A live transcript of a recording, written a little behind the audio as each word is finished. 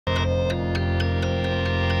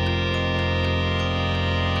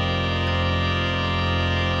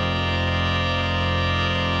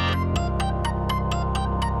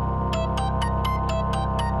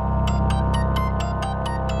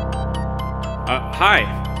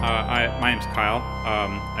Hi, my name's Kyle.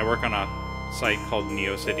 I work on a site called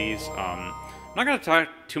NeoCities. I'm not going to talk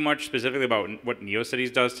too much specifically about what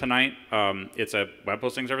NeoCities does tonight. It's a web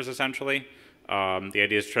hosting service, essentially. The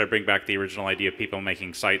idea is to try to bring back the original idea of people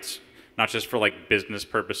making sites, not just for like business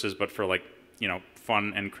purposes, but for like,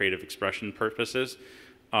 fun and creative expression purposes.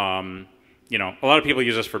 A lot of people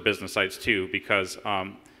use us for business sites too, because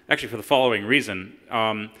actually for the following reason.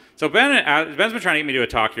 So Ben's been trying to get me to do a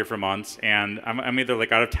talk here for months, and I'm either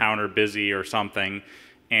like out of town or busy or something.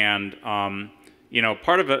 And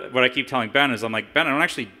part of it, what I keep telling Ben is, I'm like, Ben, I don't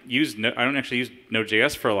actually use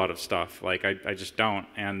Node.js for a lot of stuff. Like I just don't.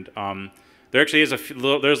 And there actually is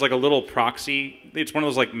there's like a little proxy. It's one of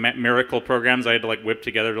those like miracle programs I had to like whip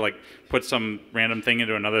together to like put some random thing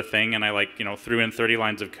into another thing, and I like threw in 30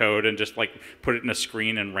 lines of code and just like put it in a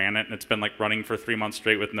screen and ran it, and it's been like running for 3 months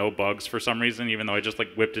straight with no bugs for some reason, even though I just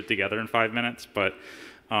like whipped it together in 5 minutes. But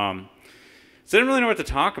so I didn't really know what to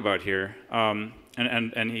talk about here. And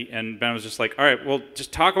Ben was just like, all right, well,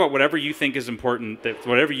 just talk about whatever you think is important,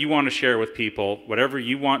 whatever you want to share with people, whatever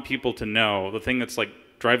you want people to know, the thing that's like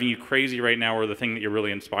driving you crazy right now, or the thing that you're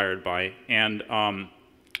really inspired by. And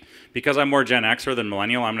because I'm more Gen Xer than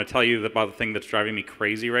Millennial, I'm going to tell you about the thing that's driving me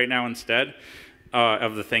crazy right now instead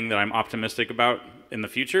of the thing that I'm optimistic about in the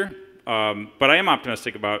future. But I am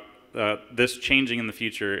optimistic about this changing in the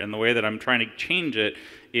future, and the way that I'm trying to change it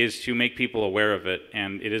is to make people aware of it.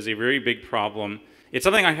 And it is a very big problem. It's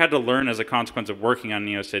something I had to learn as a consequence of working on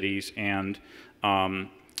NeoCities, and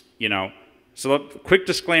so quick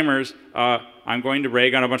disclaimers, I'm going to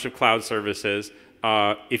rag on a bunch of cloud services.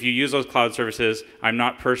 If you use those cloud services, I'm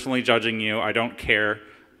not personally judging you. I don't care.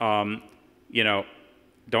 Don't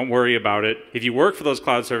worry about it. If you work for those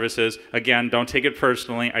cloud services, again, don't take it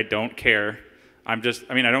personally. I don't care. I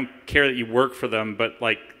don't care that you work for them, but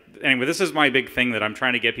like, anyway, this is my big thing that I'm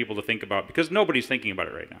trying to get people to think about, because nobody's thinking about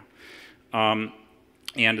it right now.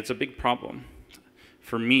 And it's a big problem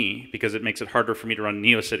for me, because it makes it harder for me to run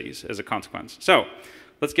NeoCities as a consequence. So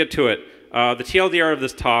let's get to it. The TLDR of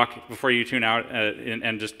this talk, before you tune out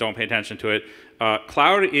and just don't pay attention to it,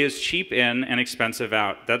 cloud is cheap in and expensive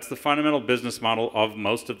out. That's the fundamental business model of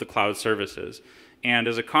most of the cloud services. And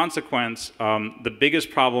as a consequence, the biggest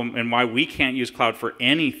problem and why we can't use cloud for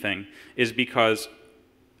anything is because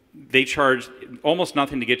they charge almost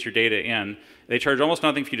nothing to get your data in. They charge almost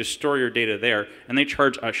nothing for you to store your data there, and they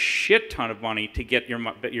charge a shit ton of money to get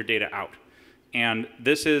your data out. And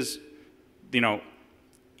this is,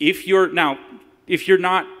 if you're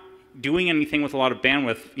not doing anything with a lot of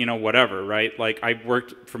bandwidth, whatever, right? Like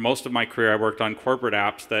for most of my career, I worked on corporate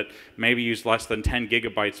apps that maybe use less than 10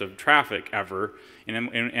 gigabytes of traffic ever, and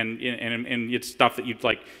it's stuff that you'd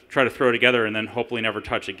like try to throw together and then hopefully never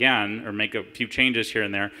touch again, or make a few changes here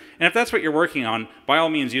and there. And if that's what you're working on, by all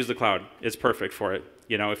means use the cloud. It's perfect for it.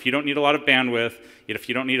 If you don't need a lot of bandwidth, if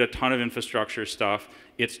you don't need a ton of infrastructure stuff,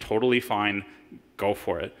 it's totally fine. Go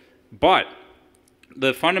for it. But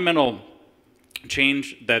the fundamental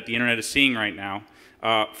change that the internet is seeing right now,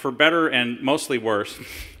 for better and mostly worse,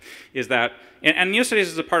 is that, and NeoCities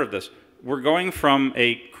is a part of this, we're going from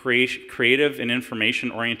a creative and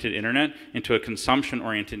information-oriented internet into a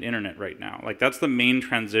consumption-oriented internet right now. Like, that's the main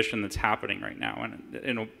transition that's happening right now.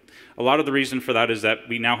 And a lot of the reason for that is that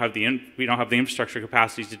we now have the infrastructure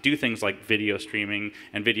capacities to do things like video streaming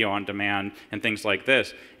and video on demand and things like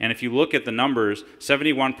this. And if you look at the numbers,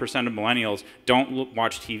 71% of millennials don't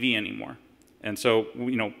watch TV anymore. And so,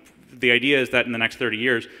 the idea is that in the next 30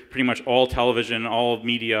 years, pretty much all television, all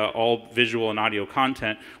media, all visual and audio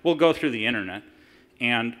content will go through the internet.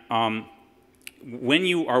 And when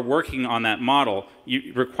you are working on that model,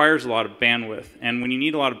 it requires a lot of bandwidth. And when you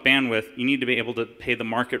need a lot of bandwidth, you need to be able to pay the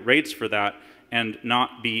market rates for that, and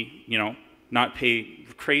not pay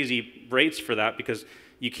crazy rates for that, because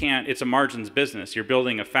you can't, it's a margins business. You're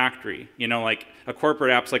building a factory. Like a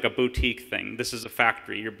corporate app's like a boutique thing. This is a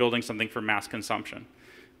factory. You're building something for mass consumption.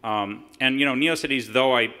 And NeoCities,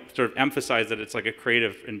 though I sort of emphasize that it's like a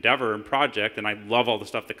creative endeavor and project, and I love all the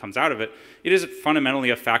stuff that comes out of it, it is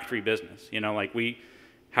fundamentally a factory business. Like we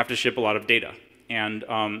have to ship a lot of data. And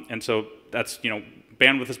so that's,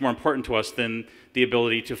 bandwidth is more important to us than the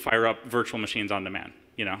ability to fire up virtual machines on demand,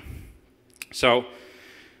 So,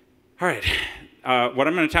 all right. What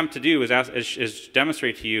I'm going to attempt to do is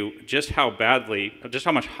demonstrate to you just how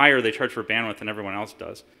much higher they charge for bandwidth than everyone else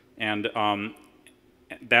does. And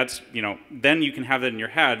that's, then you can have that in your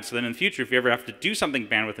head. So then in the future, if you ever have to do something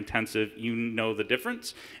bandwidth intensive, you know the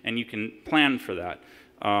difference, and you can plan for that.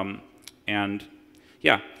 And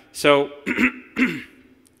yeah, so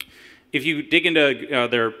if you dig into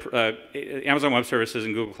their Amazon Web Services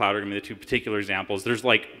and Google Cloud are going to be the two particular examples. There's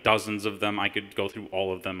like dozens of them. I could go through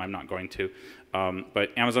all of them. I'm not going to. But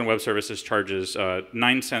Amazon Web Services charges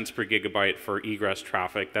 9 cents per gigabyte for egress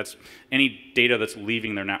traffic. That's any data that's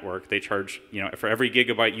leaving their network. They charge, for every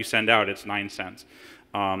gigabyte you send out, it's 9 cents.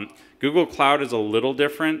 Google Cloud is a little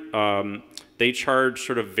different. They charge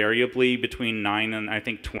sort of variably between 9 and I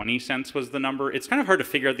think 20 cents was the number. It's kind of hard to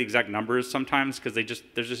figure out the exact numbers sometimes because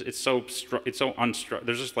it's so unstructured.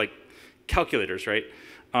 There's just like calculators, right?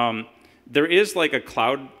 There's like a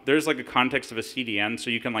context of a CDN,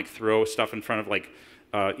 so you can like throw stuff in front of like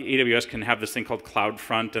AWS can have this thing called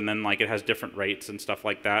CloudFront, and then like it has different rates and stuff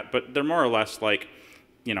like that. But they're more or less like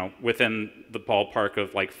within the ballpark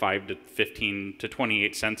of like 5 to 15 to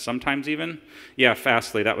 28 cents sometimes even. Yeah,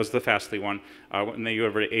 Fastly, that was the Fastly one. When they go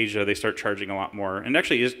over to Asia, they start charging a lot more. And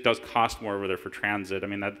actually it does cost more over there for transit. I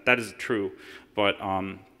mean, that is true. But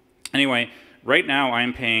anyway, right now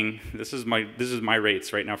I'm paying, this is my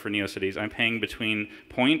rates right now for NeoCities. I'm paying between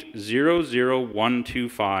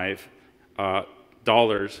 0.00125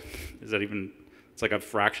 dollars, is that even, it's like a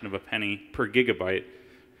fraction of a penny per gigabyte,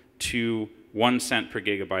 to 1 cent per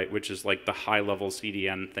gigabyte, which is like the high-level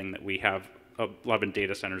CDN thing that we have 11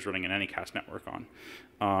 data centers running an Anycast network on.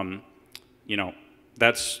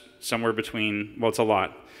 That's somewhere between, well, it's a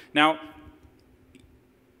lot. Now,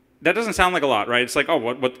 that doesn't sound like a lot, right? It's like, oh,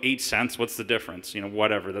 what 8 cents? What's the difference?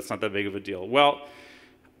 Whatever. That's not that big of a deal. Well,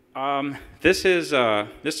 this is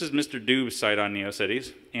Mr. Doob's site on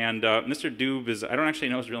NeoCities, and Mr. Doob is, I don't actually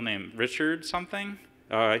know his real name, Richard something.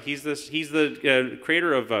 He's the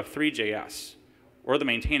creator of 3JS, or the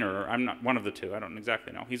maintainer. I'm not one of the two. I don't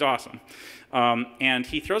exactly know. He's awesome, and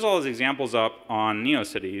he throws all his examples up on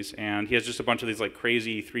NeoCities, and he has just a bunch of these like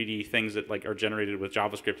crazy 3D things that like are generated with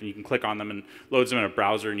JavaScript, and you can click on them and loads them in a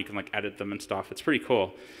browser, and you can like edit them and stuff. It's pretty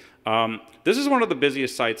cool. This is one of the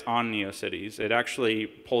busiest sites on NeoCities. It actually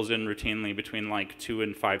pulls in routinely between like 2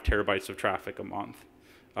 and 5 terabytes of traffic a month,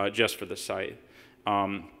 just for the site,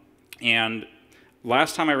 and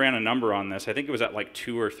last time I ran a number on this, I think it was at like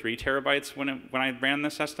 2 or 3 terabytes when I ran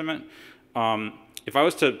this estimate. If I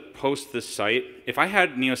was to host this site, if I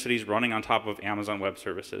had NeoCities running on top of Amazon Web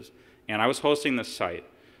Services, and I was hosting this site,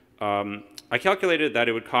 I calculated that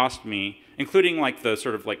it would cost me, including like the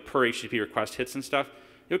sort of like per HTTP request hits and stuff,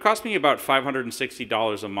 it would cost me about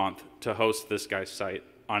 $560 a month to host this guy's site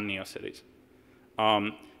on NeoCities.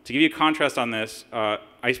 To give you a contrast on this,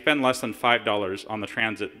 I spend less than $5 on the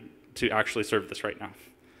transit to actually serve this right now.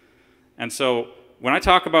 And so when I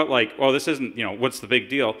talk about like, well, this isn't, what's the big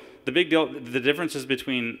deal? The big deal, the difference is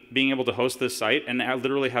between being able to host this site and I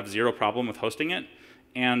literally have zero problem with hosting it,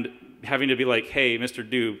 and having to be like, hey, Mr.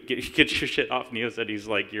 Doob, get your shit off NeoCities,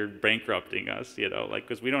 like you're bankrupting us, like,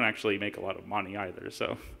 because we don't actually make a lot of money either.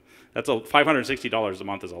 So that's $560 a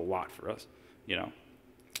month is a lot for us,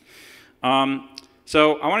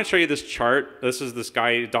 So I want to show you this chart. This is this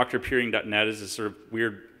guy, drpeering.net, is this sort of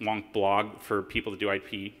weird long blog for people to do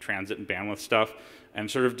IP transit and bandwidth stuff, and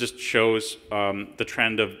sort of just shows the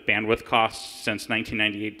trend of bandwidth costs since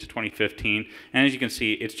 1998 to 2015. And as you can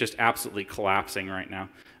see, it's just absolutely collapsing right now.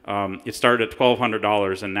 It started at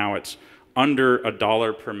 $1,200, and now it's under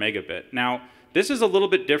 $1 per megabit. Now, this is a little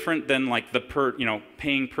bit different than like the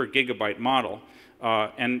paying per gigabyte model,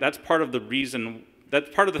 and that's part of the reason. That's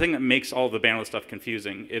part of the thing that makes all the bandwidth stuff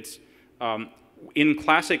confusing. It's in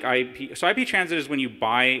classic IP. So IP transit is when you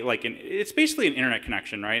buy like it's basically an internet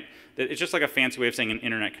connection, right? It's just like a fancy way of saying an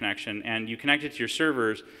internet connection, and you connect it to your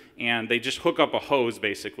servers, and they just hook up a hose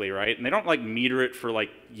basically, right? And they don't like meter it for like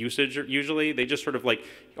usage usually. They just sort of like,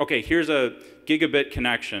 okay, here's a gigabit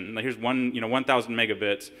connection. Here's 1,000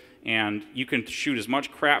 megabits. And you can shoot as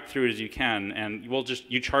much crap through it as you can, and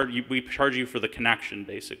we charge you for the connection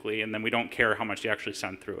basically, and then we don't care how much you actually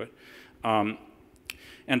send through it.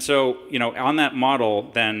 And so, on that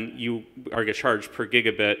model, then you get charged per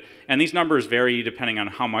gigabit, and these numbers vary depending on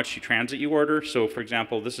how much transit you order. So, for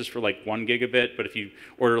example, this is for like 1 gigabit, but if you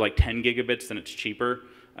order like 10 gigabits, then it's cheaper,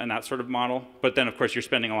 and that sort of model. But then, of course, you're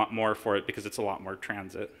spending a lot more for it because it's a lot more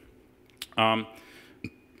transit.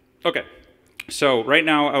 Okay. So right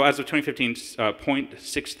now, as of 2015,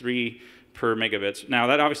 0.63 per megabits. Now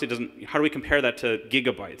that obviously doesn't, how do we compare that to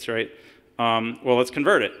gigabytes, right? Well, let's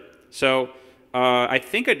convert it. So I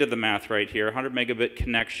think I did the math right here. 100 megabit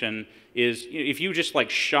connection is, if you just like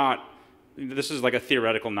shot, this is like a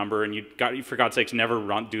theoretical number, and you for God's sakes, never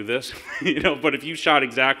do this, but if you shot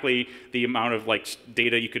exactly the amount of like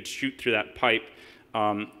data you could shoot through that pipe,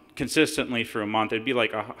 consistently for a month, it'd be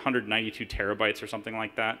like 192 terabytes or something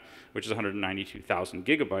like that, which is 192,000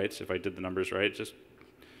 gigabytes, if I did the numbers right. Just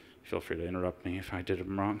feel free to interrupt me if I did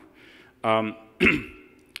them wrong.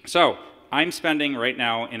 So I'm spending right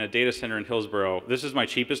now in a data center in Hillsboro, this is my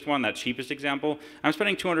cheapest one, that cheapest example, I'm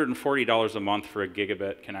spending $240 a month for a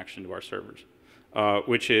gigabit connection to our servers,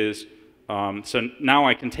 which is, so now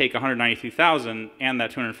I can take $192,000 and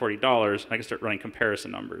that $240, and I can start running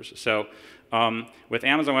comparison numbers. So with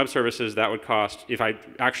Amazon Web Services, that would cost, if I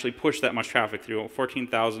actually push that much traffic through,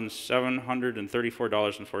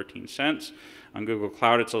 $14,734.14. On Google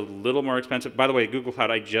Cloud, it's a little more expensive. By the way, Google Cloud,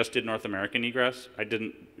 I just did North American egress. I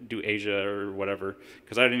didn't do Asia or whatever,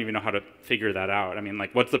 because I didn't even know how to figure that out. I mean,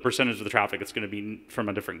 like, what's the percentage of the traffic that's going to be from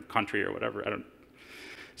a different country or whatever? I don't.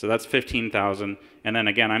 So that's $15,000. And then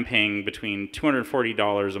again, I'm paying between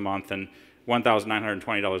 $240 a month and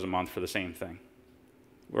 $1,920 a month for the same thing,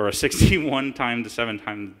 or a 61 times to 7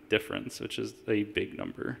 times difference, which is a big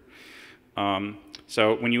number.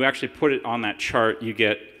 So when you actually put it on that chart, you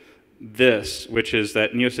get this, which is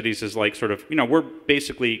that NeoCities is like sort of, you know, we're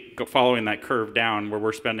basically following that curve down where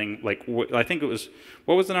we're spending like, I think it was,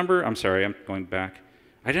 what was the number? I'm sorry, I'm going back.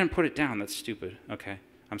 I didn't put it down, that's stupid. Okay,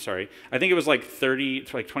 I'm sorry. I think it was like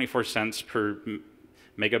 24 cents per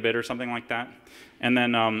megabit or something like that. And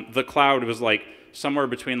then the cloud was like somewhere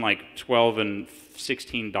between like $12 and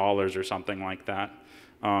 $16 or something like that.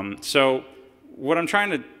 So what I'm trying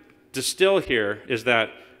to distill here is that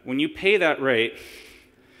when you pay that rate,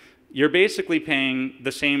 you're basically paying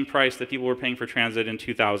the same price that people were paying for transit in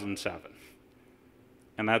 2007.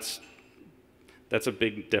 And that's a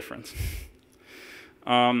big difference.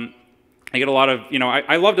 I get a lot of, you know,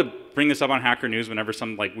 I love to bring this up on Hacker News whenever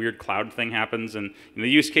some like weird cloud thing happens, and the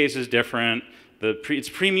use case is different. It's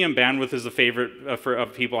premium bandwidth is the favorite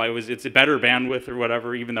of people. It's a better bandwidth or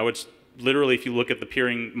whatever, even though it's literally, if you look at the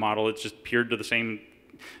peering model, it's just peered to the same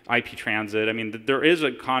IP transit. I mean, there is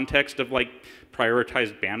a context of like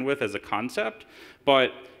prioritized bandwidth as a concept,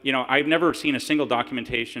 but you know, I've never seen a single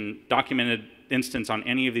documented instance on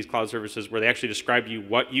any of these cloud services where they actually describe you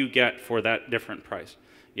what you get for that different price.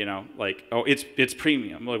 You know, like, oh, it's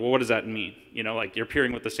premium. Like, well, what does that mean? You know, like you're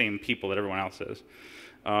peering with the same people that everyone else is.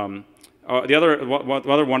 The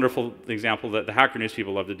other wonderful example that the Hacker News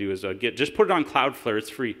people love to do is just put it on Cloudflare. It's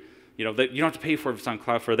free. You know, you don't have to pay for it if it's on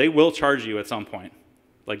Cloudflare. They will charge you at some point.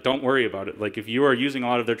 Like, don't worry about it. Like, if you are using a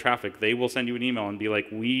lot of their traffic, they will send you an email and be like,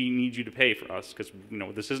 we need you to pay for us because, you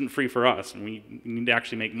know, this isn't free for us, and we need to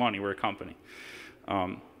actually make money. We're a company.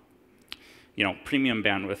 You know, premium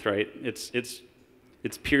bandwidth, right?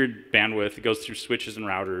 It's peered bandwidth. It goes through switches and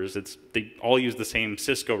routers. They all use the same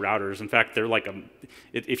Cisco routers. In fact, they're like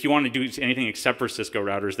if you want to do anything except for Cisco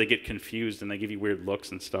routers, they get confused and they give you weird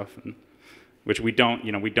looks and stuff, which we don't.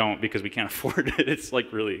 You know, we don't because we can't afford it. It's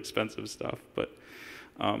like really expensive stuff. But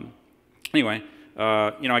anyway,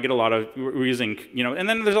 you know, I get a lot of, we're using, you know, and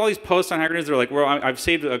then there's all these posts on Hacker News. They're like, well, I've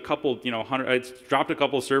saved a couple, you know, I dropped a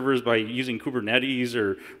couple servers by using Kubernetes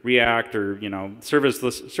or React or, you know,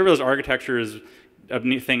 serverless architecture is a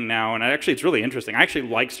new thing now. And actually, it's really interesting. I actually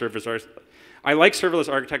like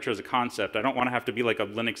serverless architecture as a concept. I don't want to have to be like a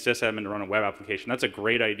Linux sysadmin to run a web application. That's a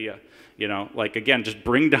great idea. You know, like, again, just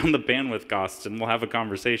bring down the bandwidth costs and we'll have a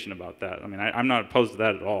conversation about that. I mean, I'm not opposed to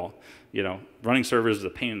that at all. You know, running servers is a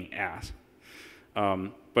pain in the ass.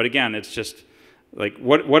 But again, it's just like,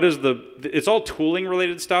 what is it's all tooling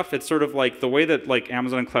related stuff. It's sort of like the way that like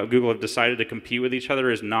Amazon and Google have decided to compete with each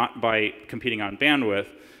other is not by competing on bandwidth.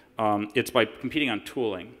 It's by competing on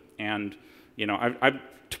tooling. And, you know, I've,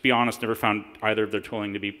 to be honest, never found either of their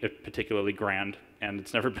tooling to be particularly grand. And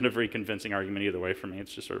it's never been a very convincing argument either way for me.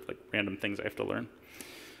 It's just sort of like random things I have to learn.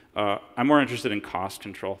 I'm more interested in cost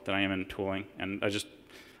control than I am in tooling. And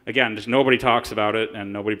again, just nobody talks about it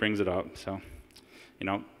and nobody brings it up. So, you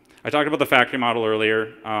know, I talked about the factory model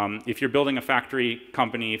earlier. If you're building a factory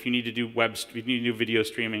company, if you need to do if you need to do video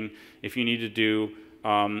streaming, if you need to do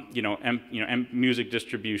music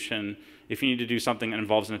distribution, if you need to do something that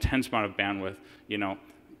involves an intense amount of bandwidth, you know,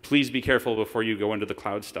 please be careful before you go into the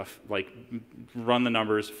cloud stuff. Like, run the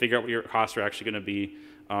numbers, figure out what your costs are actually going to be.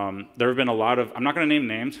 There have been a lot of, I'm not going to name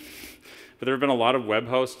names, but there have been a lot of web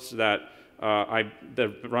hosts that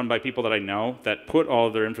that run by people that I know that put all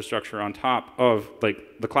of their infrastructure on top of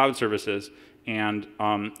like the cloud services and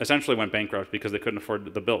essentially went bankrupt because they couldn't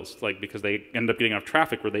afford the bills, like because they ended up getting enough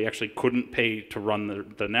traffic where they actually couldn't pay to run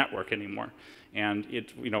the network anymore. And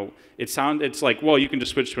it's like, well, you can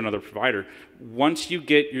just switch to another provider. Once you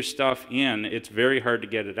get your stuff in, it's very hard to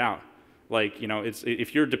get it out. Like, you know,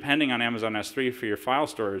 if you're depending on Amazon S3 for your file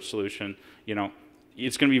storage solution, you know,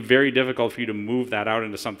 it's going to be very difficult for you to move that out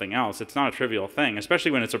into something else. It's not a trivial thing,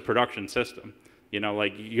 especially when it's a production system. You know,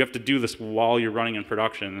 like, you have to do this while you're running in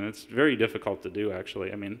production, and it's very difficult to do,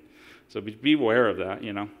 actually. I mean, so be aware of that,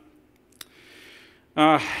 you know.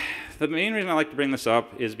 the main reason I like to bring this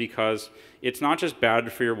up is because it's not just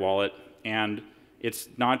bad for your wallet, and it's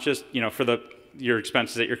not just, you know, for your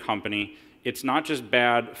expenses at your company. It's not just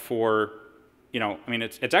bad for, you know, I mean,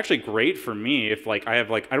 it's actually great for me if like I have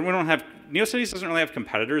like, we don't have, NeoCities doesn't really have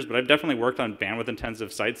competitors, but I've definitely worked on bandwidth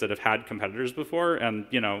intensive sites that have had competitors before, and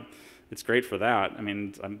you know, it's great for that. I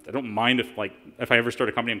mean, I don't mind if I ever start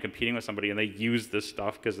a company, I'm competing with somebody and they use this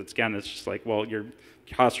stuff, because it's just like, well, your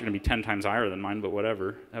costs are going to be 10 times higher than mine, but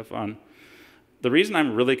whatever, have fun. The reason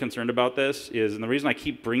I'm really concerned about this is, and the reason I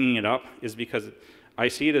keep bringing it up, is because I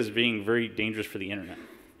see it as being very dangerous for the internet.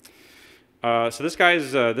 So this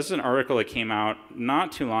is an article that came out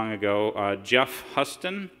not too long ago. Jeff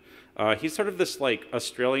Huston, he's sort of this like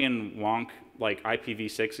Australian wonk, like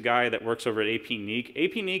IPv6 guy that works over at APNIC.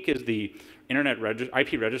 APNIC is the internet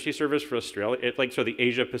IP registry service for Australia, so the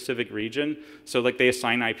Asia Pacific region. So like they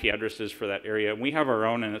assign IP addresses for that area. And we have our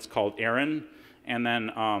own, and it's called ARIN. And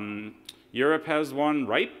then Europe has one,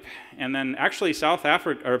 RIPE. And then actually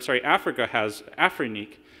Africa has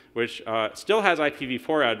AFRINIC, which still has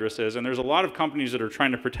IPv4 addresses, and there's a lot of companies that are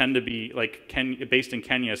trying to pretend to be like based in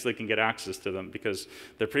Kenya so they can get access to them, because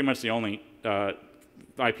they're pretty much the only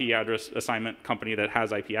IP address assignment company that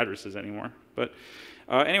has IP addresses anymore. But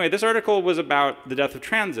anyway, this article was about the death of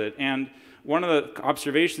transit, and one of the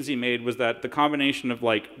observations he made was that the combination of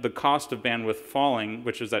like the cost of bandwidth falling,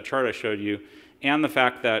 which is that chart I showed you, and the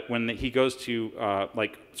fact that when he goes to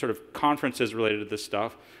like sort of conferences related to this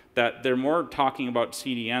stuff, that they're more talking about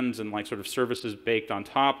CDNs and like sort of services baked on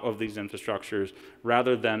top of these infrastructures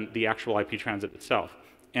rather than the actual IP transit itself.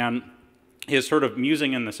 And his sort of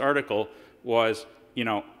musing in this article was, you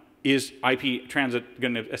know, is IP transit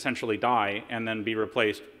going to essentially die and then be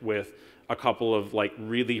replaced with a couple of like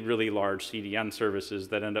really, really large CDN services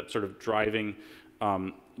that end up sort of driving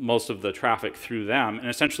most of the traffic through them, and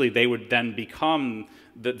essentially they would then become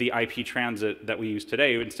the IP transit that we use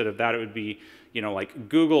today. Instead of that, it would be, you know, like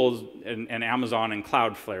Google and Amazon and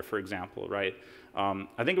Cloudflare, for example, right?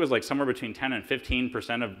 I think it was like somewhere between 10 and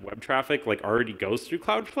 15% of web traffic like already goes through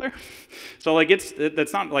Cloudflare. So like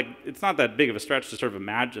it's not that big of a stretch to sort of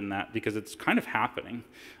imagine that, because it's kind of happening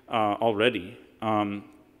already.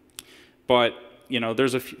 But you know,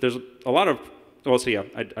 there's a lot of, well, so yeah,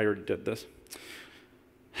 I already did this.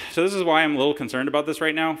 So this is why I'm a little concerned about this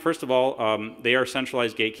right now. First of all, they are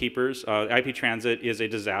centralized gatekeepers. IP transit is a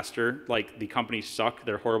disaster. Like, the companies suck.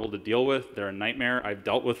 They're horrible to deal with. They're a nightmare. I've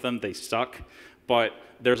dealt with them. They suck. But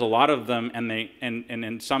there's a lot of them, and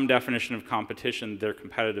in some definition of competition, they're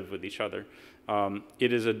competitive with each other.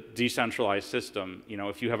 It is a decentralized system. You know,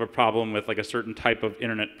 if you have a problem with like a certain type of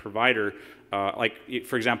internet provider, like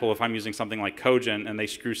for example, if I'm using something like Cogent and they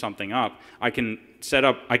screw something up, I can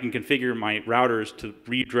configure my routers to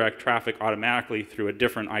redirect traffic automatically through a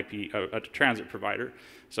different IP, a transit provider.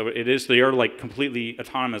 So they are like completely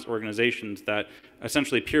autonomous organizations that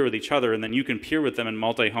essentially peer with each other, and then you can peer with them in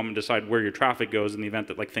multi-home and decide where your traffic goes in the event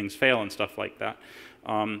that like things fail and stuff like that.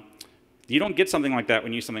 You don't get something like that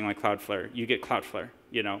when you use something like Cloudflare. You get Cloudflare.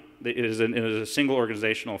 You know, it is a single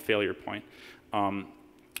organizational failure point.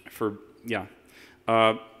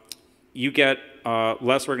 You get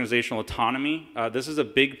less organizational autonomy. This is a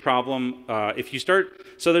big problem. If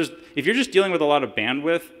you're just dealing with a lot of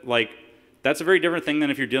bandwidth, like that's a very different thing than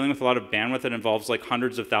if you're dealing with a lot of bandwidth that involves like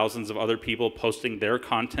hundreds of thousands of other people posting their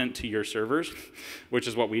content to your servers, which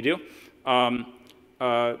is what we do.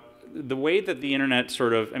 The way that the internet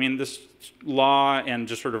sort of, I mean, this law and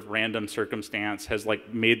just sort of random circumstance has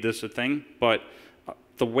like made this a thing, but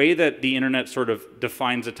the way that the internet sort of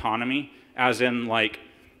defines autonomy, as in like,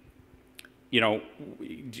 you know,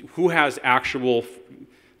 who has actual,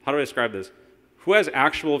 how do I describe this? Who has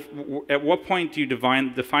actual, at what point do you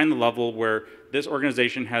define the level where this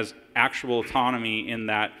organization has actual autonomy in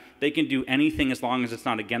that they can do anything as long as it's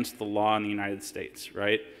not against the law in the United States,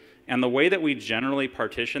 right? And the way that we generally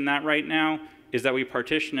partition that right now is that we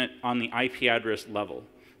partition it on the IP address level.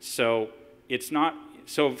 So it's not,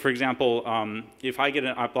 so for example, if I get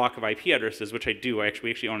a block of IP addresses, which I do, we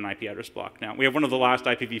actually own an IP address block now. We have one of the last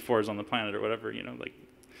IPv4s on the planet or whatever, you know, like.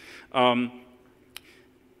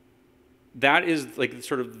 That is like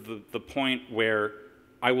sort of the point where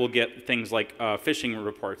I will get things like phishing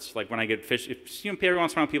reports. Like when I get every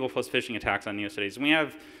once in a while people post phishing attacks on NeoCities. And we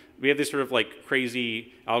have these sort of like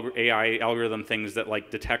crazy AI algorithm things that like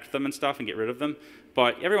detect them and stuff and get rid of them.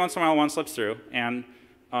 But every once in a while one slips through, and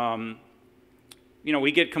you know,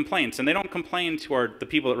 we get complaints, and they don't complain to the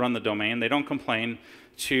people that run the domain. They don't complain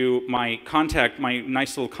to my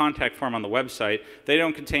nice little contact form on the website. They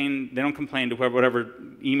don't complain to whatever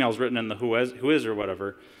email's written in the who is or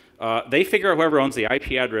whatever. They figure out whoever owns the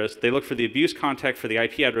IP address, they look for the abuse contact for the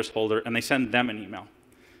IP address holder, and they send them an email.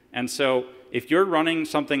 And so if you're running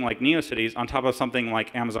something like NeoCities on top of something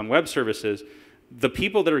like Amazon Web Services, the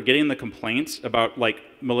people that are getting the complaints about like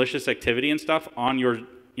malicious activity and stuff on your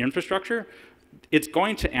infrastructure, it's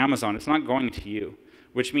going to Amazon, it's not going to you.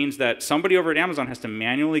 Which means that somebody over at Amazon has to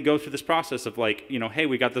manually go through this process of like, you know, hey,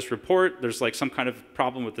 we got this report, there's like some kind of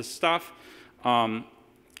problem with this stuff. And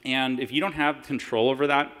if you don't have control over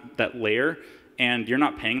that layer and you're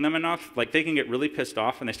not paying them enough, like they can get really pissed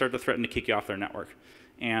off and they start to threaten to kick you off their network.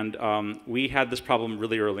 And we had this problem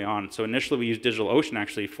really early on. So initially we used DigitalOcean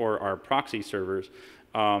actually for our proxy servers.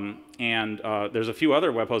 There's a few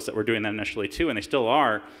other web hosts that were doing that initially too, and they still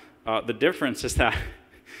are. The difference is that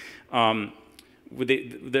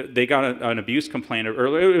they got an abuse complaint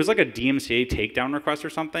earlier. It was like a DMCA takedown request or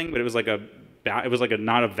something, but it was like a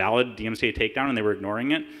not a valid DMCA takedown, and they were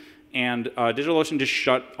ignoring it. And DigitalOcean just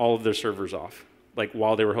shut all of their servers off, like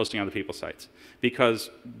while they were hosting other people's sites, because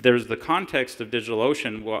there's the context of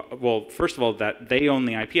DigitalOcean. Well, first of all, that they own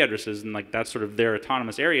the IP addresses, and like that's sort of their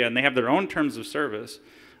autonomous area, and they have their own terms of service.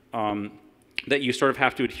 That you sort of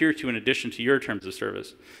have to adhere to in addition to your terms of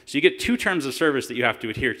service. So you get 2 terms of service that you have to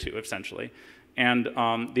adhere to, essentially. And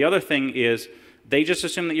the other thing is they just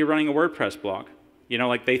assume that you're running a WordPress blog. You know,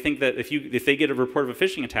 like they think that if they get a report of a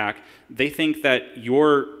phishing attack, they think that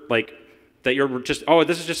you're just, oh,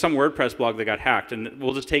 this is just some WordPress blog that got hacked, and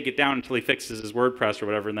we'll just take it down until he fixes his WordPress or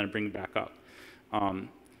whatever, and then bring it back up.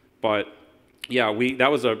 But yeah,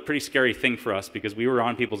 that was a pretty scary thing for us because we were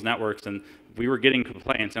on people's networks and we were getting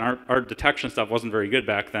complaints, and our detection stuff wasn't very good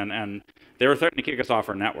back then, and they were threatening to kick us off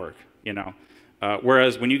our network, you know.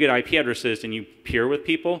 Whereas when you get IP addresses and you peer with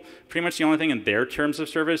people, pretty much the only thing in their terms of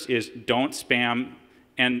service is don't spam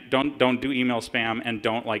and don't do email spam and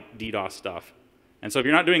don't like DDoS stuff. And so if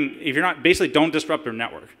you're not basically don't disrupt their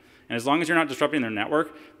network. And as long as you're not disrupting their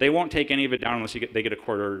network, they won't take any of it down unless they get a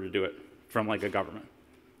court order to do it from like a government.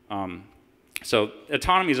 So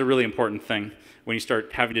autonomy is a really important thing when you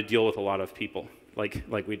start having to deal with a lot of people like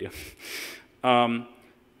we do.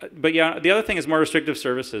 But yeah, the other thing is more restrictive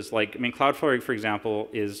services. Like, I mean, Cloudflare, for example,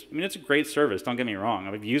 it's a great service. Don't get me wrong.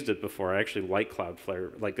 I've used it before. I actually like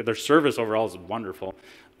Cloudflare. Like, their service overall is wonderful.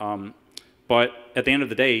 But at the end of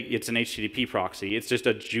the day, it's an HTTP proxy. It's just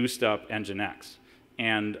a juiced up Nginx.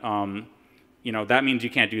 And, you know, that means you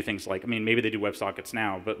can't do things like, I mean, maybe they do WebSockets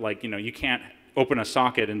now, but like, you know, you can't open a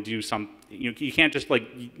socket and do you can't just like,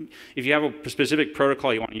 if you have a specific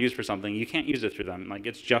protocol you want to use for something, you can't use it through them. Like,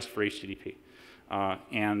 it's just for HTTP.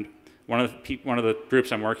 And one of the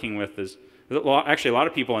groups I'm working with is actually a lot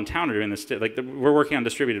of people in town are doing this. Like we're working on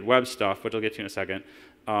distributed web stuff, which I'll get to in a second.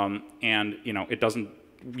 And you know, it doesn't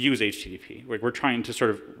use HTTP. Like we're trying to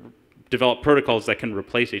sort of develop protocols that can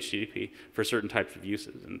replace HTTP for certain types of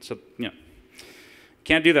uses. And so, you know,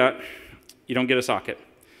 can't do that. You don't get a socket.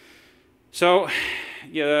 So,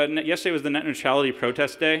 yeah, yesterday was the net neutrality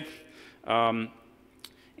protest day, and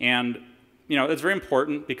you know, it's very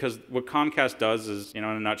important because what Comcast does is, you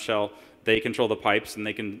know, in a nutshell, they control the pipes and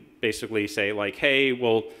they can basically say like, hey,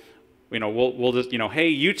 we'll just, you know,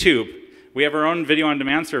 hey, YouTube, we have our own video on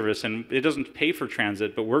demand service and it doesn't pay for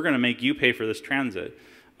transit, but we're going to make you pay for this transit.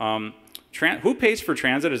 Who pays for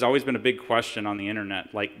transit has always been a big question on the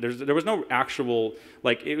internet. Like, there was no actual,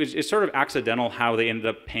 like, it's sort of accidental how they ended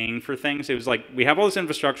up paying for things. It was like, we have all this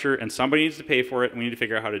infrastructure and somebody needs to pay for it and we need to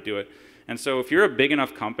figure out how to do it. And so if you're a big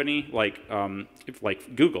enough company like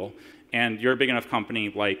Google, and you're a big enough company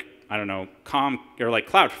like, I don't know, or like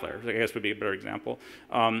Cloudflare, I guess would be a better example,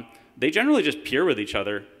 they generally just peer with each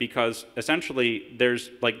other because essentially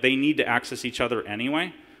they need to access each other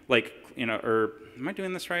anyway. Like, you know, or am I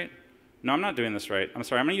doing this right? No, I'm not doing this right. I'm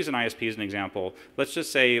sorry, I'm gonna use an ISP as an example. Let's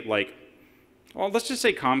just say let's just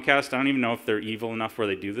say Comcast. I don't even know if they're evil enough where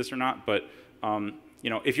they do this or not, but you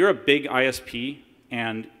know, if you're a big ISP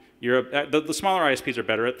and the smaller ISPs are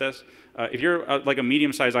better at this. If you're like a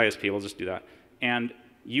medium-sized ISP, we'll just do that, and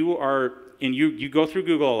you go through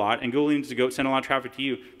Google a lot, and Google needs to send a lot of traffic to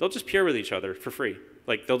you, they'll just peer with each other for free.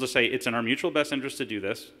 Like they'll just say it's in our mutual best interest to do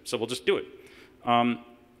this, so we'll just do it.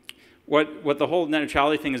 What the whole net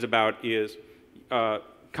neutrality thing is about is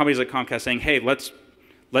companies like Comcast saying, hey, let's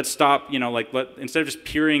stop, you know, like instead of just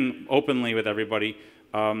peering openly with everybody,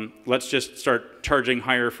 let's just start charging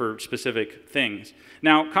higher for specific things.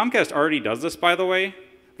 Now, Comcast already does this, by the way.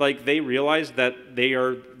 Like, they realize that they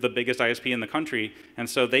are the biggest ISP in the country, and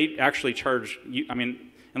so they actually charge, I mean,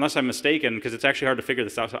 unless I'm mistaken, because it's actually hard to figure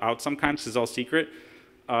this out sometimes, it's all secret,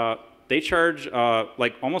 they charge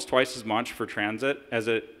like almost twice as much for transit as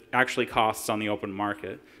it actually costs on the open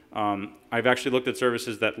market. I've actually looked at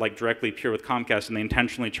services that like directly peer with Comcast, and they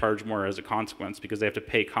intentionally charge more as a consequence because they have to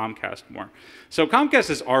pay Comcast more. So Comcast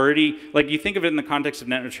is already, like you think of it in the context of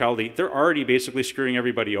net neutrality, they're already basically screwing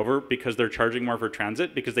everybody over because they're charging more for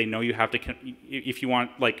transit because they know you have to, if you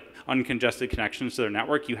want like uncongested connections to their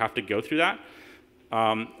network, you have to go through that.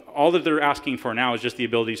 All that they're asking for now is just the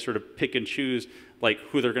ability to sort of pick and choose like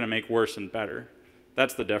who they're going to make worse and better.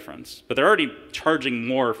 That's the difference. But they're already charging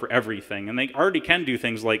more for everything, and they already can do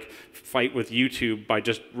things like fight with YouTube by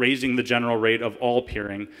just raising the general rate of all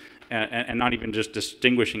peering and not even just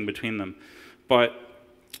distinguishing between them. But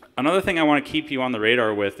another thing I want to keep you on the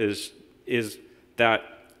radar with is that,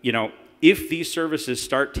 you know, if these services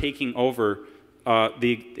start taking over,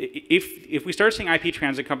 if we start seeing IP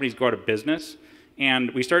transit companies go out of business,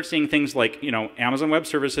 and we start seeing things like, you know, Amazon Web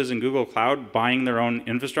Services and Google Cloud buying their own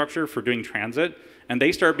infrastructure for doing transit, and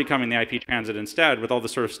they start becoming the IP transit instead with all the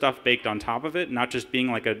sort of stuff baked on top of it, not just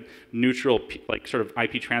being like a neutral, like sort of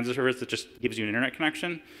IP transit service that just gives you an internet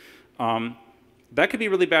connection. That could be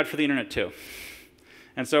really bad for the internet too.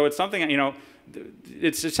 And so it's something, you know,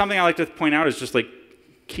 it's something I like to point out is just like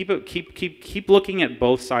keep looking at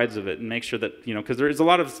both sides of it and make sure that, you know, because there is a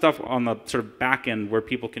lot of stuff on the sort of back end where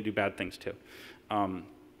people can do bad things too.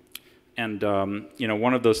 You know,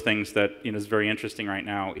 one of those things that, you know, is very interesting right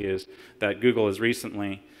now is that Google has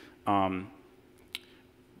recently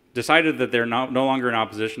decided that they're no longer in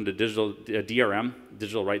opposition to DRM,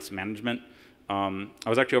 digital rights management. I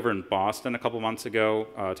was actually over in Boston a couple months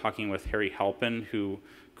ago talking with Harry Halpin, who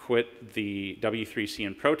quit the W3C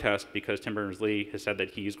in protest because Tim Berners-Lee has said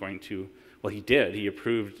that he's going to, well, he did. He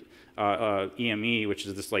approved EME, which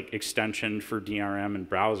is this like extension for DRM and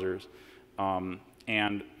browsers.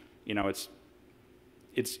 And you know,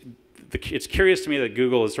 it's curious to me that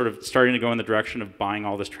Google is sort of starting to go in the direction of buying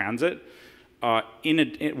all this transit,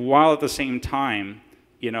 while at the same time,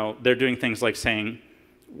 you know, they're doing things like saying,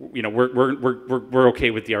 you know, we're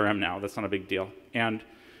okay with DRM now. That's not a big deal. And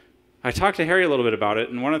I talked to Harry a little bit about it,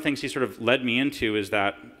 and one of the things he sort of led me into is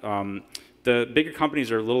that the bigger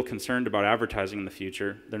companies are a little concerned about advertising in the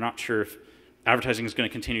future. They're not sure if advertising is going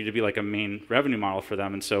to continue to be like a main revenue model for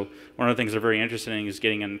them, and so one of the things they're very interested in is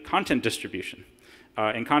getting in content distribution.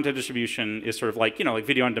 And content distribution is sort of like, you know, like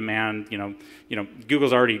video on demand. You know,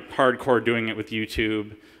 Google's already hardcore doing it with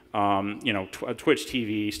YouTube, you know, Twitch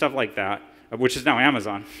TV, stuff like that, which is now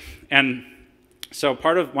Amazon. And so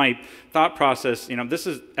part of my thought process, you know, this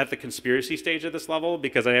is at the conspiracy stage at this level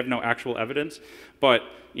because I have no actual evidence, but,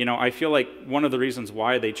 you know, I feel like one of the reasons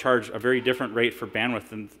why they charge a very different rate for bandwidth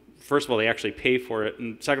than, first of all, they actually pay for it,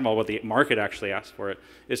 and second of all, what the market actually asks for it,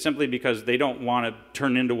 is simply because they don't want to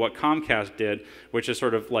turn into what Comcast did, which is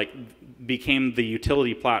sort of like became the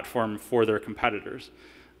utility platform for their competitors.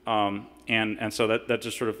 And so that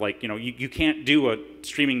just sort of like, you know, you can't do a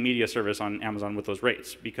streaming media service on Amazon with those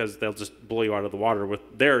rates because they'll just blow you out of the water with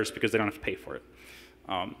theirs because they don't have to pay for it.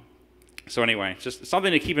 So anyway, just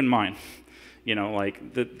something to keep in mind. You know,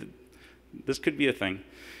 like this could be a thing.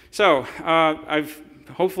 So I've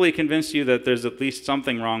hopefully convinced you that there's at least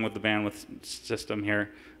something wrong with the bandwidth system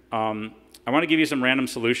here. I want to give you some random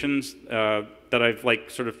solutions that I've like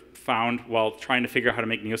sort of found while trying to figure out how to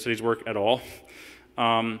make NeoCities work at all.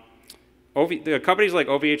 The companies like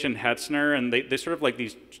OVH and Hetzner, and they sort of like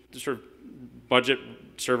these sort of budget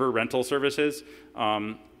server rental services.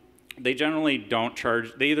 They generally don't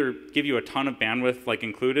charge. They either give you a ton of bandwidth like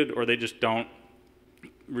included, or they just don't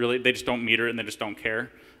really. They just don't meter it and they just don't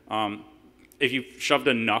care. If you've shoved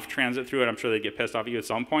enough transit through it, I'm sure they get pissed off at you at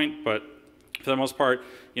some point. But for the most part,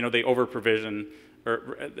 you know, they over provision.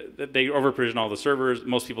 Or they over-provision all the servers.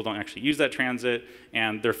 Most people don't actually use that transit,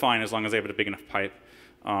 and they're fine as long as they have a big enough pipe.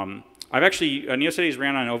 I've actually, NeoCities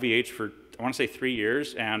ran on OVH for, I want to say 3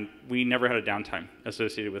 years, and we never had a downtime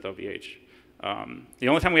associated with OVH. The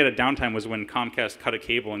only time we had a downtime was when Comcast cut a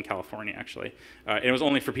cable in California, actually. And it was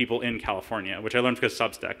only for people in California, which I learned because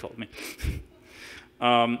Substack told me.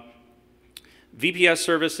 VPS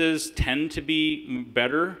services tend to be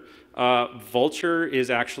better. Vulture is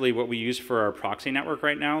actually what we use for our proxy network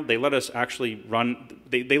right now. They let us actually run,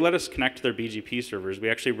 they let us connect to their BGP servers. We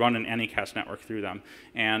actually run an Anycast network through them.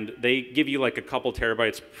 And they give you like a couple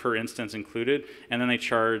terabytes per instance included, and then they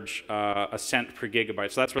charge a cent per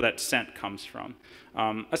gigabyte. So that's where that cent comes from.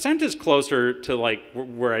 A cent is closer to like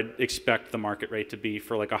where I'd expect the market rate to be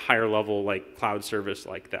for like a higher level like cloud service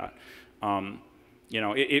like that. You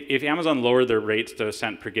know, if Amazon lowered their rates to a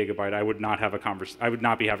cent per gigabyte, I would not have a I would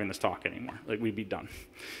not be having this talk anymore. Like, we'd be done.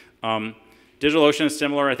 DigitalOcean is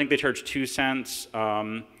similar. I think they charge 2 cents.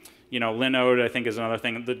 You know, Linode, I think, is another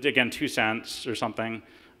thing. Again, 2 cents or something.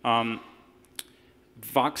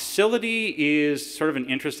 Voxility is sort of an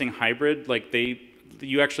interesting hybrid. Like they're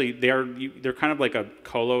kind of like a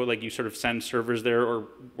colo. Like you sort of send servers there or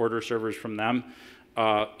order servers from them,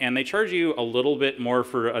 and they charge you a little bit more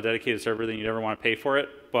for a dedicated server than you'd ever want to pay for it.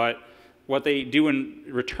 But what they do in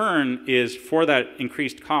return is for that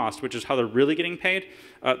increased cost, which is how they're really getting paid,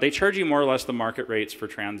 they charge you more or less the market rates for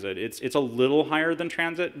transit. It's a little higher than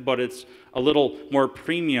transit, but it's a little more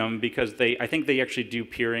premium because I think they actually do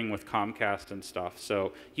peering with Comcast and stuff.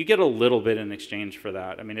 So you get a little bit in exchange for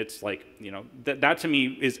that. I mean, it's like, that to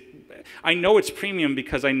me is, I know it's premium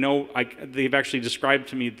because I know they've actually described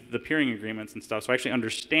to me the peering agreements and stuff. So I actually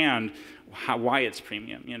understand why it's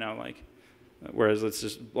premium, whereas it's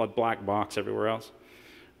just a black box everywhere else.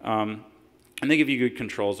 And they give you good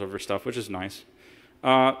controls over stuff, which is nice.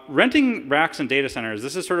 Renting racks and data centers,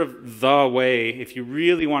 this is sort of the way, if you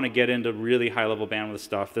really want to get into really high-level bandwidth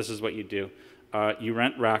stuff, this is what you do. You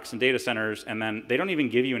rent racks and data centers, and then they don't even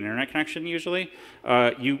give you an internet connection usually.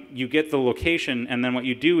 You get the location, and then what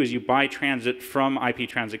you do is you buy transit from IP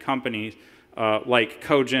transit companies like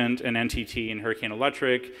Cogent and NTT and Hurricane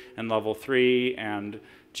Electric and Level 3 and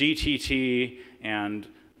GTT, and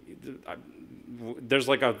there's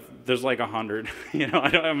like 100. I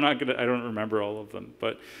don't remember all of them,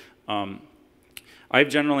 but I've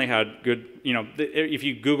generally had good. If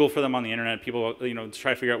you Google for them on the internet, people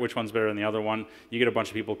try to figure out which one's better than the other one. You get a bunch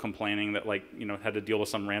of people complaining that had to deal with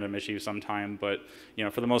some random issue sometime, but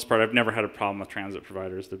for the most part, I've never had a problem with transit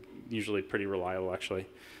providers. They're usually pretty reliable, actually.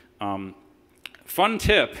 Fun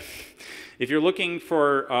tip: if you're looking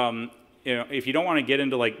for if you don't want to get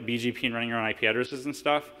into BGP and running your own IP addresses and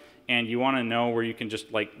stuff, and you want to know where you can just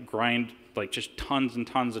grind just tons and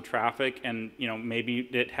tons of traffic, and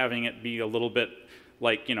maybe having it be a little bit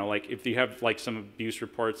if you have some abuse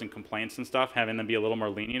reports and complaints and stuff, having them be a little more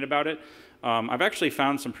lenient about it. I've actually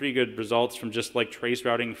found some pretty good results from just trace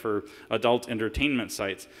routing for adult entertainment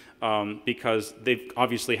sites, because they've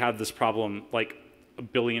obviously had this problem a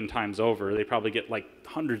billion times over. They probably get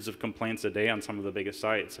hundreds of complaints a day on some of the biggest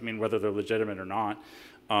sites. I mean, whether they're legitimate or not.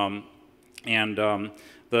 One of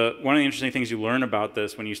the interesting things you learn about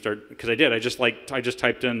this when you start, because I just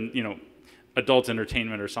typed in adult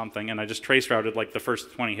entertainment or something, and I just trace routed the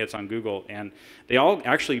first 20 hits on Google, and they all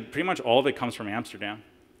actually pretty much all of it comes from Amsterdam.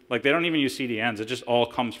 They don't even use CDNs. It just all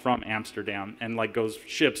comes from Amsterdam and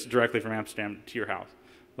ships directly from Amsterdam to your house.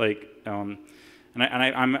 I'm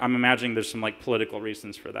imagining there's some political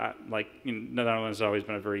reasons for that. Netherlands has always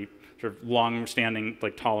been a very sort of long-standing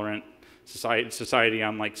tolerant society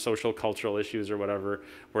on social cultural issues or whatever,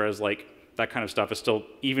 whereas that kind of stuff is still,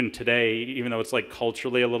 even today, even though it's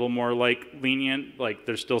culturally a little more lenient,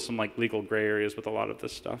 there's still some legal gray areas with a lot of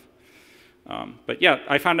this stuff. But yeah,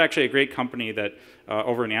 I found actually a great company that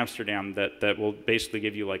over in Amsterdam that will basically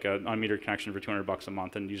give you an unmetered connection for $200 a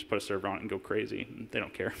month, and you just put a server on it and go crazy. And they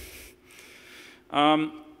don't care. I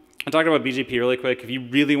talked about BGP really quick. If you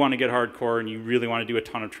really want to get hardcore and you really want to do a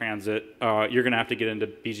ton of transit, you're going to have to get into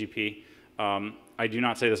BGP. I do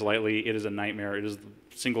not say this lightly. It is a nightmare. It is the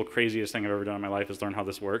single craziest thing I've ever done in my life is learn how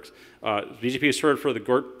this works. BGP is short for the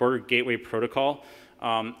Border Gateway Protocol.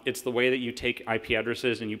 It's the way that you take IP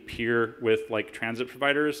addresses and you peer with transit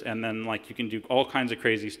providers, and then you can do all kinds of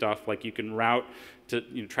crazy stuff. You can route to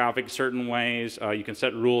traffic certain ways. You can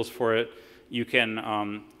set rules for it. You can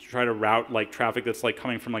try to route traffic that's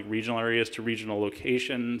coming from regional areas to regional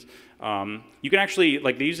locations. You can actually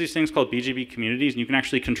they use these things called BGP communities, and you can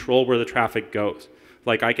actually control where the traffic goes.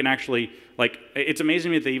 I can actually it's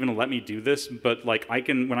amazing that they even let me do this, but I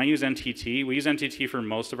can, when I use NTT, we use NTT for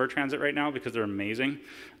most of our transit right now because they're amazing.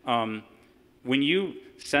 When you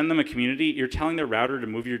send them a community, you're telling their router to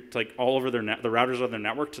move all over the routers on their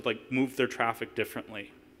network to move their traffic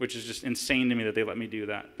differently, which is just insane to me that they let me do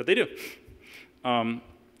that, but they do. And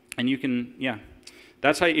you can, yeah,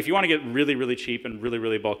 that's how, if you want to get really, really cheap and really,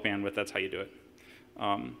 really bulk bandwidth, that's how you do it.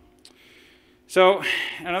 So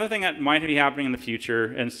another thing that might be happening in the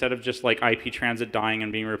future, instead of just IP transit dying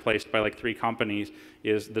and being replaced by 3 companies,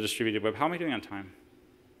 is the distributed web. How am I doing on time?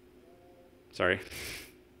 Sorry.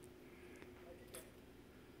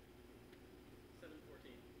 7:14.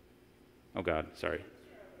 Oh God, sorry.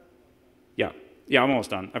 Yeah, I'm almost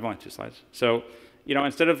done. I've only 2 slides. So,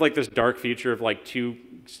 instead of this dark future of 2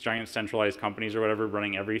 giant centralized companies or whatever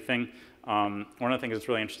running everything, one of the things that's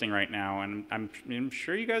really interesting right now, and I'm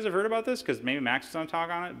sure you guys have heard about this because maybe Max is going to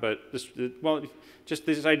talk on it, but just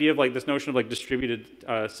this idea of this notion of distributed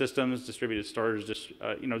systems, distributed storage,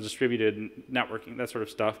 distributed networking, that sort of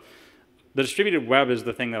stuff. The distributed web is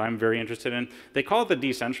the thing that I'm very interested in. They call it the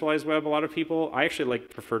decentralized web, a lot of people. I actually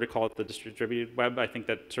prefer to call it the distributed web. I think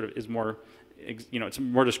that sort of is more it's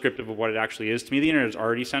more descriptive of what it actually is. To me, the internet is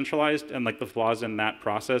already centralized, and like the flaws in that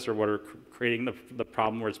process are what are creating the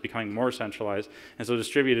problem where it's becoming more centralized. And so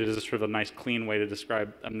distributed is sort of a nice, clean way to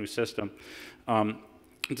describe a new system.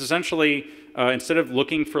 It's essentially, instead of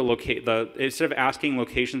asking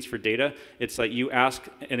locations for data, it's like you ask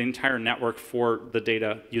an entire network for the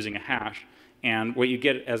data using a hash. And what you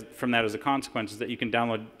get from that as a consequence is that you can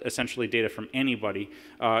download essentially data from anybody.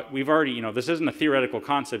 We've already, this isn't a theoretical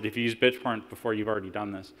concept. If you use BitTorrent before, you've already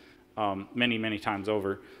done this many, many times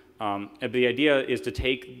over. The idea is to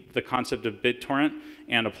take the concept of BitTorrent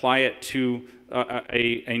and apply it to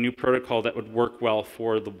a new protocol that would work well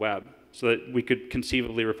for the web, so that we could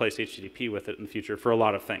conceivably replace HTTP with it in the future for a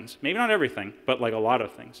lot of things. Maybe not everything, but like a lot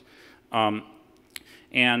of things.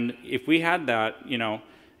 And if we had that,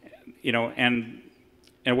 and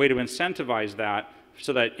a way to incentivize that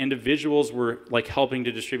so that individuals were like helping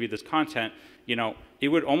to distribute this content, it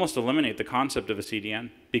would almost eliminate the concept of a CDN,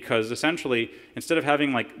 because essentially, instead of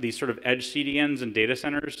having like these sort of edge CDNs in data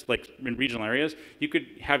centers, like in regional areas, you could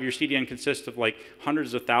have your CDN consist of like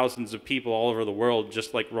hundreds of thousands of people all over the world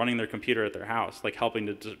just like running their computer at their house, like helping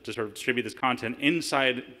to sort of distribute this content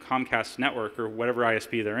inside Comcast's network or whatever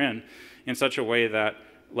ISP they're in such a way that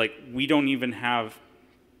like we don't even have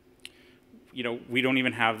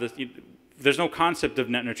this, there's no concept of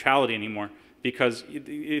net neutrality anymore, because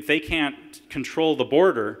if they can't control the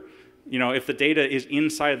border, if the data is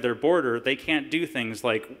inside their border, they can't do things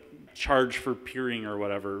like charge for peering or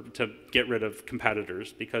whatever to get rid of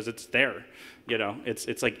competitors, because it's there,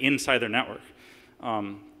 it's like inside their network.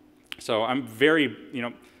 So I'm very,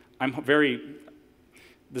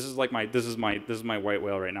 this is my white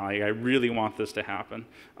whale right now. I really want this to happen.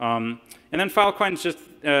 And then Filecoin is just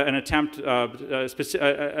an attempt of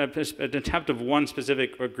one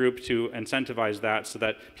specific group to incentivize that, so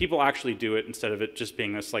that people actually do it instead of it just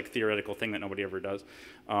being this like theoretical thing that nobody ever does.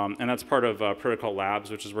 And that's part of Protocol Labs,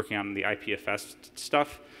 which is working on the IPFS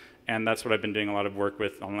stuff. And that's what I've been doing a lot of work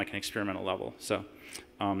with on like an experimental level. So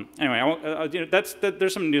anyway,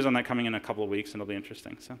 there's some news on that coming in a couple of weeks, and it'll be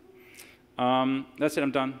interesting. So. That's it,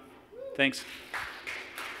 I'm done. Thanks.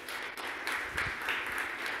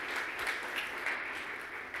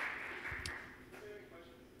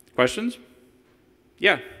 Questions?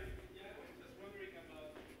 Yeah.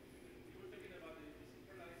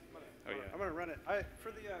 Oh, yeah. I'm going to run it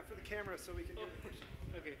for the camera so we can do it.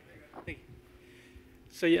 Okay, thank you.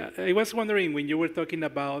 So yeah, I was wondering, when you were talking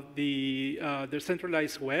about the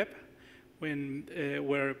decentralized web,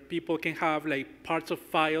 where people can have like parts of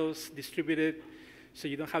files distributed, so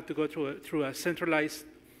you don't have to go through a centralized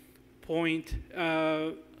point.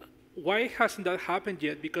 Why hasn't that happened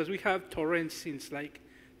yet? Because we have torrents since like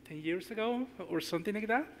 10 years ago or something like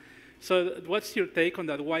that. So what's your take on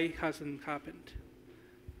that? Why it hasn't happened?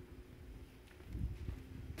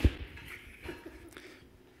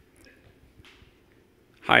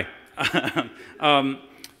 Hi.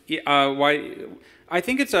 Why? I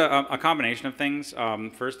think it's a combination of things.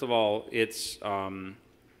 First of all, it's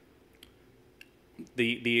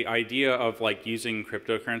the idea of like using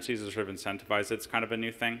cryptocurrencies to sort of incentivize it's kind of a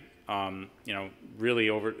new thing. Really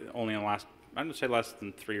only in the last, I would say less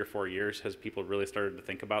than 3 or 4 years has people really started to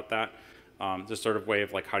think about that. This sort of way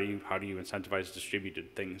of like how do you incentivize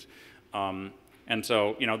distributed things. And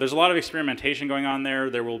so, there's a lot of experimentation going on there.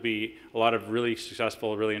 There will be a lot of really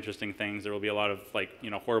successful, really interesting things. There will be a lot of like,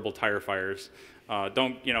 horrible tire fires.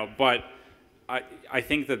 But I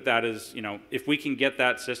think that is, if we can get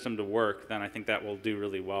that system to work, then I think that will do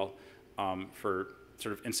really well for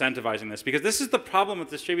sort of incentivizing this. Because this is the problem with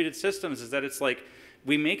distributed systems, is that it's like,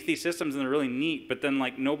 we make these systems and they're really neat, but then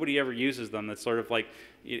like nobody ever uses them. It's sort of like,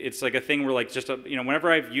 it's like a thing where like just,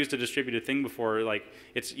 whenever I've used a distributed thing before, like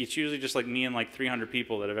it's usually just like me and like 300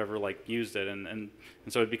 people that have ever like used it. And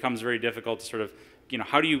so it becomes very difficult to sort of,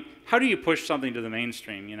 how do you push something to the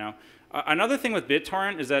mainstream, Another thing with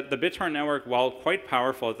BitTorrent is that the BitTorrent network, while quite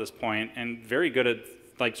powerful at this point and very good at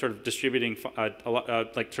like sort of distributing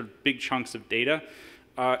like sort of big chunks of data,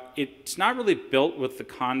 it's not really built with the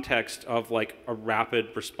context of like a rapid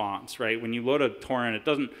response, right? When you load a torrent, it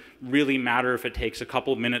doesn't really matter if it takes a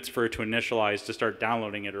couple minutes for it to initialize to start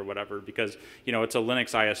downloading it or whatever, because it's a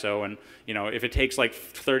Linux ISO, and if it takes like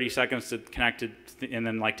 30 seconds to connect it and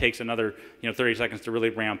then like takes another 30 seconds to really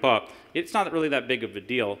ramp up, it's not really that big of a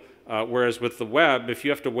deal. Whereas with the web, if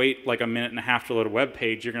you have to wait like a minute and a half to load a web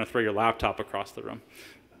page, you're going to throw your laptop across the room.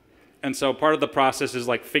 And so part of the process is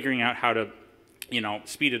like figuring out how to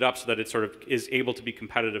speed it up so that it sort of is able to be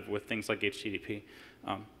competitive with things like HTTP.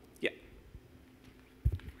 Yeah.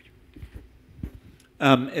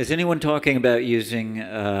 Is anyone talking about using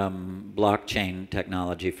blockchain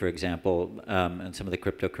technology, for example, and some of the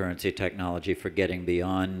cryptocurrency technology for getting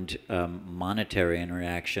beyond monetary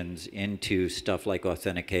interactions into stuff like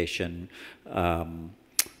authentication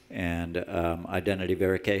and identity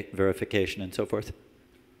verification and so forth?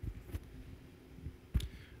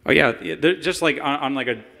 Oh yeah, just like on like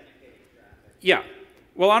a, yeah.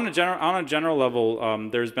 Well, on a general level,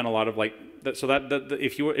 there's been a lot of like, so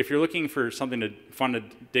if you're looking for something fun to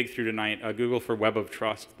dig through tonight, Google for Web of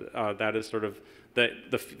Trust. That is sort of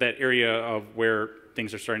that area of where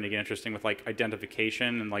things are starting to get interesting with like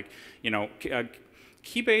identification and like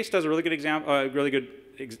Keybase does a really good example, really good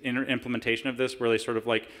implementation of this, where they sort of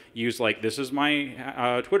like use like, this is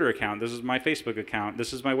my Twitter account, this is my Facebook account,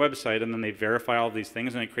 this is my website, and then they verify all of these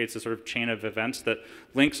things, and it creates a sort of chain of events that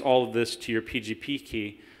links all of this to your PGP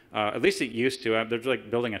key. At least it used to. They're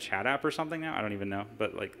like building a chat app or something now. I don't even know,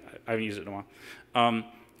 but like I haven't used it in a while.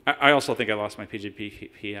 I also think I lost my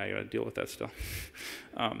PGP key. I got to deal with that still.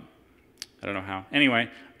 I don't know how. Anyway,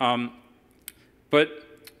 but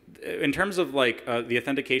in terms of like the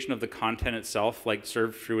authentication of the content itself, like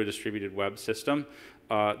served through a distributed web system,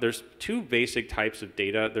 there's two basic types of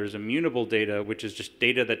data. There's immutable data, which is just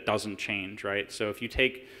data that doesn't change, right? So if you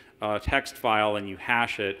take a text file and you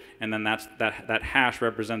hash it, and then that hash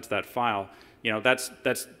represents that file, that's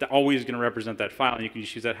always going to represent that file, and you can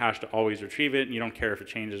just use that hash to always retrieve it, and you don't care if it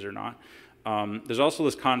changes or not. There's also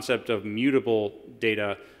this concept of mutable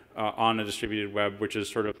data on a distributed web, which is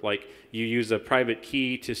sort of like you use a private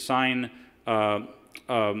key to sign that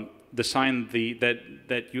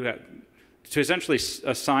you have, to essentially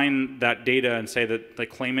assign that data and say that, like,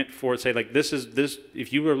 claim it for, say, like, this,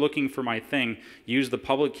 if you were looking for my thing, use the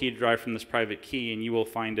public key derived from this private key, and you will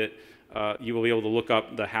find it, you will be able to look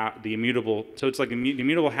up the immutable, so it's like the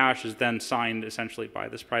immutable hash is then signed essentially by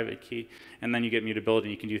this private key, and then you get mutability,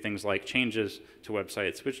 and you can do things like changes to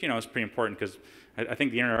websites, which, is pretty important, because I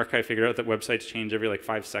think the Internet Archive figured out that websites change every like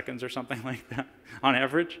 5 seconds or something like that on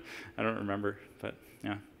average. I don't remember, but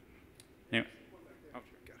yeah. Anyway.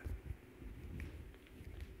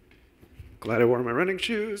 Glad I wore my running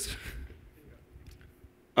shoes.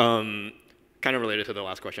 Kind of related to the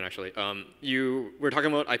last question, actually. You were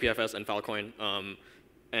talking about IPFS and Filecoin,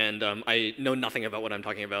 and I know nothing about what I'm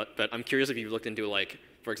talking about, but I'm curious if you've looked into, like,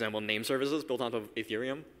 for example, name services built on top of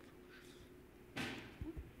Ethereum.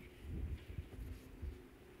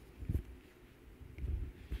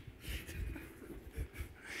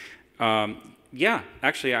 Yeah,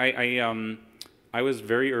 actually, I was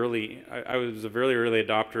very early. I was a very early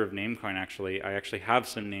adopter of Namecoin. Actually, I actually have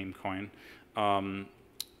some Namecoin.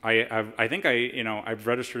 I think I've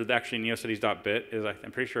registered actually neocities.bit.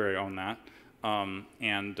 I'm pretty sure I own that.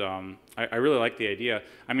 I really like the idea.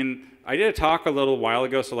 I mean, I did a talk a little while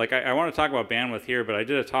ago, so like I want to talk about bandwidth here, but I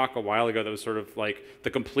did a talk a while ago that was sort of like the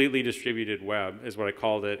completely distributed web is what I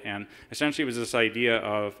called it, and essentially it was this idea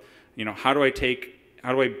of, how do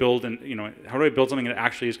I build something that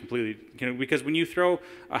actually is completely, because when you throw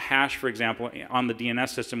a hash, for example, on the DNS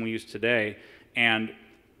system we use today, and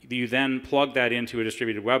you then plug that into a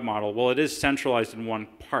distributed web model, well, it is centralized in one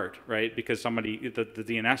part, right? Because the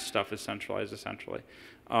DNS stuff is centralized, essentially.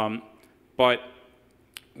 But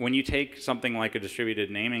when you take something like a distributed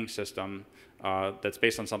naming system that's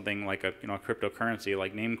based on something like a cryptocurrency,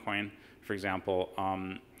 like Namecoin, for example,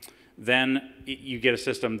 then you get a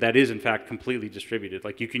system that is in fact completely distributed.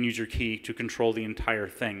 Like, you can use your key to control the entire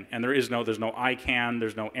thing, and there's no ICANN,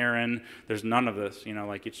 there's no Aaron, there's none of this.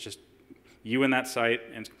 Like, it's just you and that site,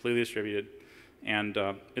 and it's completely distributed. And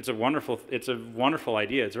it's a wonderful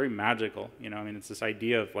idea. It's very magical. I mean, it's this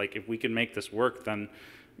idea of like, if we can make this work, then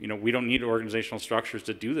we don't need organizational structures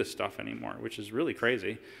to do this stuff anymore, which is really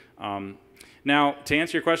crazy. Now, to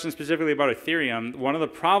answer your question specifically about Ethereum, one of the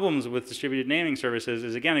problems with distributed naming services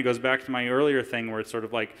is, again, it goes back to my earlier thing where it's sort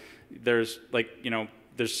of like there's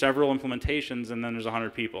several implementations and then there's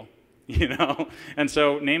 100 people, And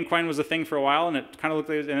so Namecoin was a thing for a while, and it kind of looked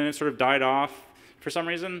like, and then it sort of died off for some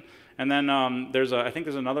reason. And then I think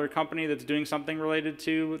there's another company that's doing something related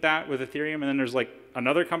to that with Ethereum, and then there's like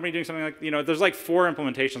another company doing something like, there's like 4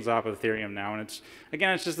 implementations off of Ethereum now, and it's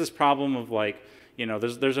just this problem of like,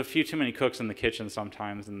 there's a few too many cooks in the kitchen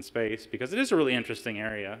sometimes in the space, because it is a really interesting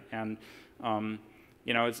area, and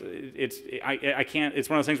You know, I can't. It's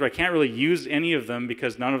one of those things where I can't really use any of them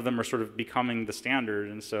because none of them are sort of becoming the standard,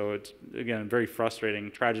 and so it's again very frustrating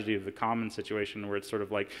tragedy of the common situation where it's sort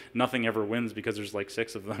of like nothing ever wins because there's like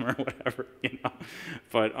 6 of them or whatever, you know.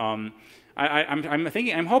 But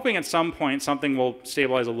I'm hoping at some point something will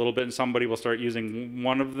stabilize a little bit and somebody will start using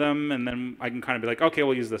one of them, and then I can kind of be like, okay,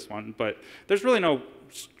 we'll use this one. But there's really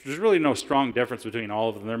no strong difference between all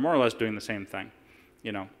of them. They're more or less doing the same thing,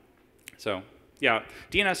 you know. So. Yeah,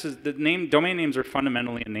 DNS is domain names are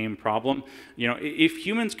fundamentally a name problem. You know, if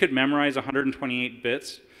humans could memorize 128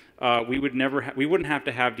 bits, we wouldn't have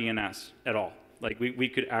to have DNS at all. Like we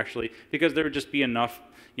could actually, because there would just be enough,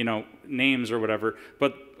 you know, names or whatever.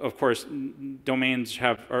 But of course, domains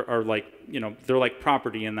are like, you know, they're like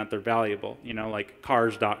property in that they're valuable. You know, like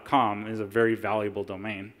cars.com is a very valuable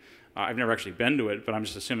domain. I've never actually been to it, but I'm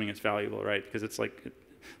just assuming it's valuable, right? Because it's like,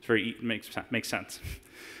 it makes sense.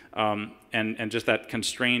 And just that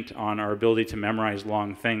constraint on our ability to memorize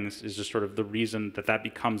long things is just sort of the reason that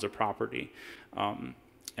becomes a property.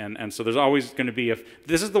 And so there's always going to be,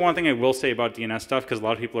 this is the one thing I will say about DNS stuff, because a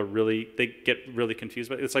lot of people they get really confused.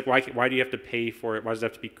 But it's like, why do you have to pay for it? Why does it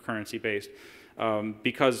have to be currency based?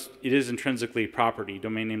 Because it is intrinsically property.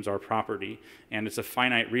 Domain names are property, and it's a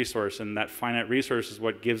finite resource, and that finite resource is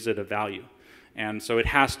what gives it a value. And so it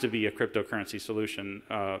has to be a cryptocurrency solution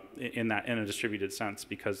in a distributed sense,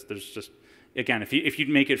 because there's just, again, if you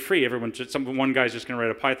make it free, one guy's just going to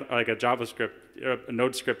write a Python, like a JavaScript, a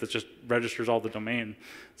Node script that just registers all the domains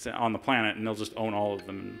on the planet, and they'll just own all of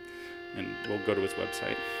them, and we'll go to his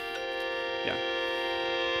website. Yeah.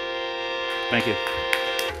 Thank you.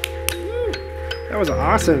 That was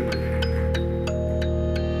awesome.